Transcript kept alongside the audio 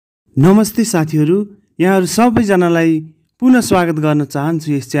नमस्ते साथीहरू, यहाँहरू सबैजनालाई पुनः स्वागत गर्न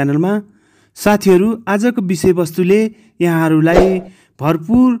चाहन्छु यस च्यानलमा। साथीहरू, आजको विषयवस्तुले यहाँहरूलाई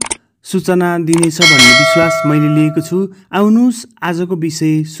भरपूर सूचना दिनेछ भन्ने विश्वास मैले लिएको छु। आउनुहोस् आजको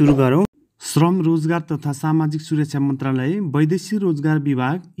विषय सुरु गरौँ। श्रम, रोजगार तथा सामाजिक सुरक्षा मन्त्रालय, वैदेशिक रोजगार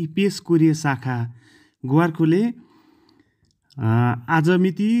विभाग, EPS कोरिया शाखा गुवारखोले आज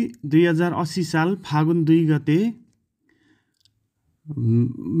मिति 2080 साल फागुन 2 गते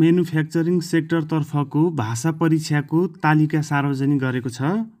म्यानुफ्याक्चरिङ सेक्टर तर्फको भाषा परीक्षाको तालिका सार्वजनिक गरेको छ।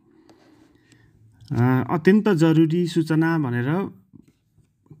 अत्यन्त जरुरी सूचना भनेर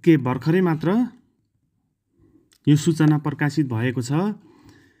भर्खरै मात्र यो सूचना प्रकाशित भएको छ।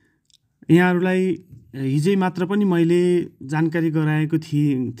 यहाँहरूलाई हिजै मात्र पनि मैले जानकारी गराएको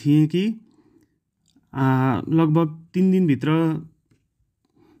थिएँ कि लगभग 3 दिनभित्र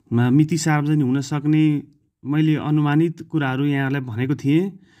मिति सार्वजनिक हुन सक्ने मैले अनुमानित कुराहरू यहाँहरूलाई भनेको थिएँ।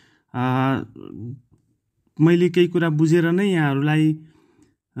 मैले केही कुरा बुझेर नै यहाँहरूलाई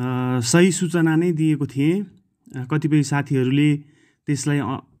सही सूचना नै दिएको थिएँ। कतिपय साथीहरूले त्यसलाई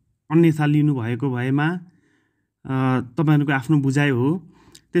अन्यथा लिनुभएको भएमा तपाईँहरूको आफ्नो बुझाइ हो।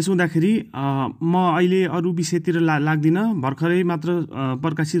 त्यसो हुँदाखेरि म अहिले अरू विषयतिर लाग्दिनँ। भर्खरै मात्र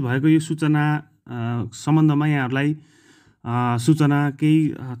प्रकाशित भएको यो सूचना सम्बन्धमा यहाँहरूलाई सूचना केही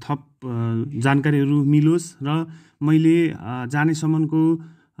थप जानकारीहरू मिलोस् र मैले जानेसम्मको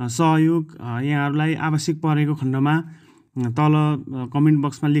सहयोग यहाँहरूलाई आवश्यक परेको खण्डमा तल कमेन्ट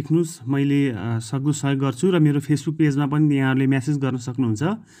बक्समा लेख्नुहोस्। मैले सक्दो सहयोग गर्छु र मेरो फेसबुक पेजमा पनि यहाँहरूले म्यासेज गर्न सक्नुहुन्छ।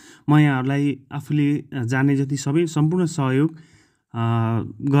 म यहाँहरूलाई आफूले जाने जति सम्पूर्ण सहयोग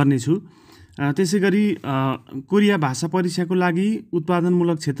गर्नेछु। त्यसै गरी कोरिया भाषा परीक्षाको लागि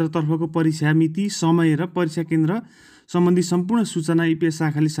उत्पादनमूलक क्षेत्रतर्फको परीक्षा मिति, समय र परीक्षा केन्द्र सम्बन्धी सम्पूर्ण सूचना EPS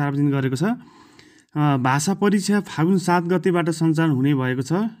शाखाले सार्वजनिक गरेको छ। भाषा परीक्षा फागुन 7 गतेबाट सञ्चालन हुने भएको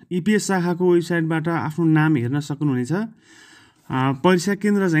छ। EPS शाखाको वेबसाइटबाट आफ्नो नाम हेर्न सक्नुहुनेछ। परीक्षा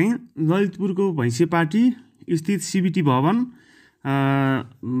केन्द्र चाहिँ ललितपुरको भैँसेपाटी स्थित CBT भवन।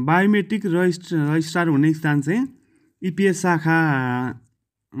 बायोमेट्रिक रजिस्ट्रार हुने स्थान चाहिँ EPS शाखा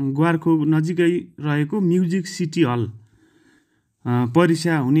गुवारखो नजिकै रहेको म्युजिक सिटी हल।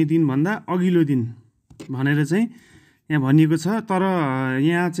 परीक्षा हुने दिनभन्दा अघिल्लो दिन भनेर चाहिँ यहाँ भनिएको छ। तर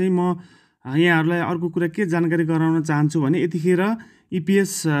यहाँ चाहिँ म यहाँहरूलाई अर्को कुरा के जानकारी गराउन चाहन्छु भने यतिखेर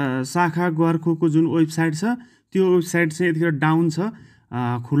EPS शाखा गुवारखोको जुन वेबसाइट छ त्यो वेबसाइट चाहिँ यतिखेर डाउन छ,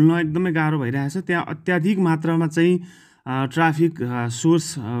 खुल्न एकदमै गाह्रो भइरहेछ। त्यहाँ अत्याधिक मात्रामा चाहिँ ट्राफिक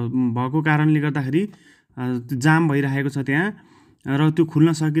सोर्स भएको कारणले गर्दाखेरि जाम भइरहेको छ त्यहाँ र त्यो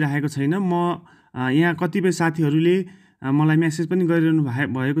खुल्न सकिरहेको छैन। म यहाँ कतिपय साथीहरूले मलाई मेसेज पनि गरिरहनु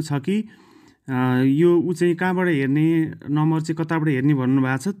भएको छ कि यो चाहिँ कहाँबाट हेर्ने, नम्बर चाहिँ कताबाट हेर्ने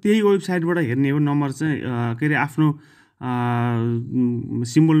भन्नुभएको छ। त्यही वेबसाइटबाट हेर्ने हो नम्बर चाहिँ, के अरे आफ्नो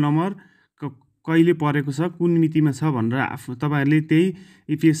सिम्बल नम्बर कहिले परेको छ, कुन मितिमा छ भनेर तपाईँहरूले त्यही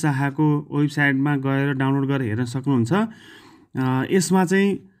EPS शाखाको वेबसाइटमा गएर डाउनलोड गरेर हेर्न सक्नुहुन्छ। यसमा चाहिँ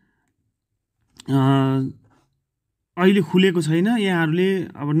अहिले खुलेको छैन। यहाँहरूले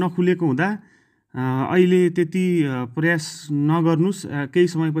अब नखुलेको हुँदा अहिले त्यति प्रयास नगर्नुहोस्, केही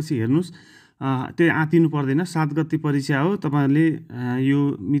समयपछि हेर्नुहोस्। त्यो आँतिनु पर्दैन। 7 गते परीक्षा हो। तपाईँहरूले यो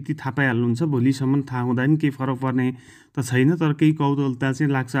मिति थाहा पाइहाल्नुहुन्छ। भोलिसम्म थाहा हुँदा पनि केही फरक पर्ने त छैन, तर केही कौतूहलता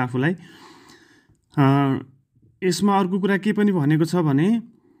चाहिँ लाग्छ आफूलाई। यसमा अर्को कुरा के पनि भनेको छ भने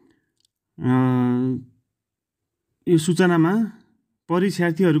यो सूचनामा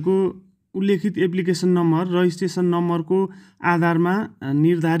परीक्षार्थीहरूको उल्लेखित एप्लिकेसन नम्बर, रजिस्ट्रेसन नम्बरको आधारमा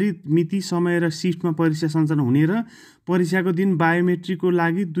निर्धारित मिति, समय र सिफ्टमा परीक्षा सञ्चालन हुने र परीक्षाको दिन बायोमेट्रिकको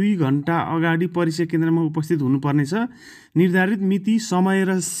लागि 2 घण्टा अगाडि परीक्षा केन्द्रमा उपस्थित हुनुपर्नेछ। निर्धारित मिति, समय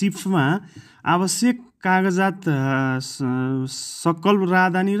र सिफ्टमा आवश्यक कागजात सकल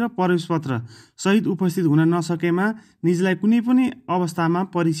राजधानी र प्रवेशपत्र सहित उपस्थित हुन नसकेमा निजलाई कुनै पनि अवस्थामा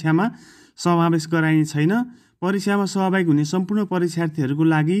परीक्षामा समावेश गराइने छैन। परीक्षामा सहभागी हुने सम्पूर्ण परीक्षार्थीहरूको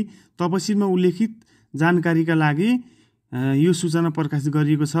लागि तपसिलमा उल्लेखित जानकारीका लागि यो सूचना प्रकाशित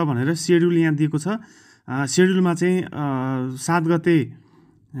गरिएको छ भनेर सेड्युल यहाँ दिएको छ। सेड्युलमा चाहिँ 7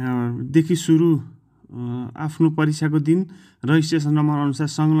 गतेदेखि सुरु आफ्नो परीक्षाको दिन रजिस्ट्रेसन नम्बर अनुसार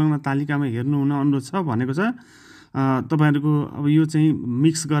संलग्न तालिकामा हेर्नु हुन अनुरोध छ भनेको छ। तपाईँहरूको अब यो चाहिँ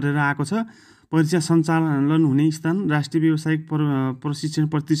मिक्स गरेर आएको छ। परीक्षा सञ्चालन हुने स्थान राष्ट्रिय व्यावसायिक प्रशिक्षण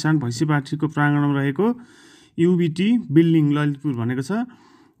प्रतिष्ठान भैँसेपाटीको प्राङ्गणमा रहेको UBT बिल्डिङ ललितपुर भनेको छ।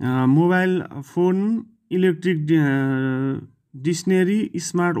 Mobile phone, electric dictionary,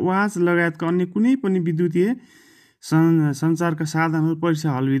 smart watch लगायतका अन्य कुनै पनि विद्युतीय सञ्चारका साधनहरू परीक्षा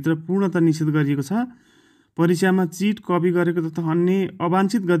हलभित्र पूर्णतः निषेध गरिएको छ। परीक्षामा चिट, कपी गरेको तथा अन्य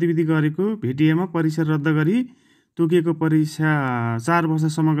अवाञ्छित गतिविधि गरेको भेटिएमा परीक्षा रद्द गरी तोकिएको परीक्षा 4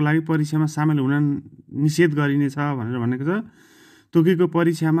 वर्षसम्मको लागि परीक्षामा सामेल हुन निषेध गरिनेछ भनेर भनेको छ। तोकिएको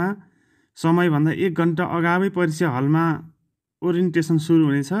परीक्षामा समयभन्दा 1 घन्टा अगावै परीक्षा हलमा ओरिएन्टेसन सुरु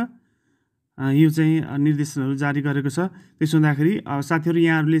हुनेछ। यो चाहिँ निर्देशनहरू जारी गरेको छ। त्यसो हुँदाखेरि साथीहरू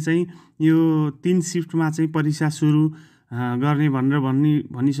यहाँहरूले चाहिँ यो 3 शिफ्टमा चाहिँ परीक्षा सुरु गर्ने भनेर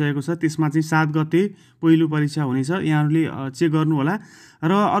भनिसकेको छ। त्यसमा चाहिँ 7 गते पहिलो परीक्षा हुनेछ। यहाँहरूले चेक गर्नु होला।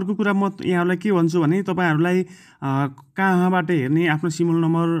 र अर्को कुरा म यहाँहरूलाई के भन्छु भने तपाईहरुलाई कहाँबाट हेर्ने आफ्नो सिमुल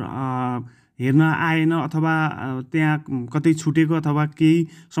नम्बर हेर्न आएन अथवा त्यहाँ कतै छुटेको अथवा केही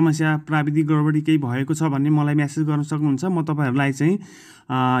समस्या प्राविधिक गडबडी केही भएको छ भन्ने मलाई मेसेज गर्न सक्नुहुन्छ। म तपाईहरुलाई चाहिँ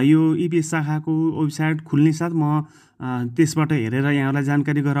यो EPS शाखाको वेबसाइट खुल्ने साथ म त्यसबाट हेरेर यहाँलाई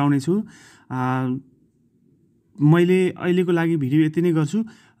जानकारी गराउने छु। मैले अहिलेको लागि भिडियो यति नै गर्छु।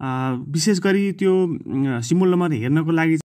 विशेष गरी त्यो सिमुल नम्बर हेर्नको लागि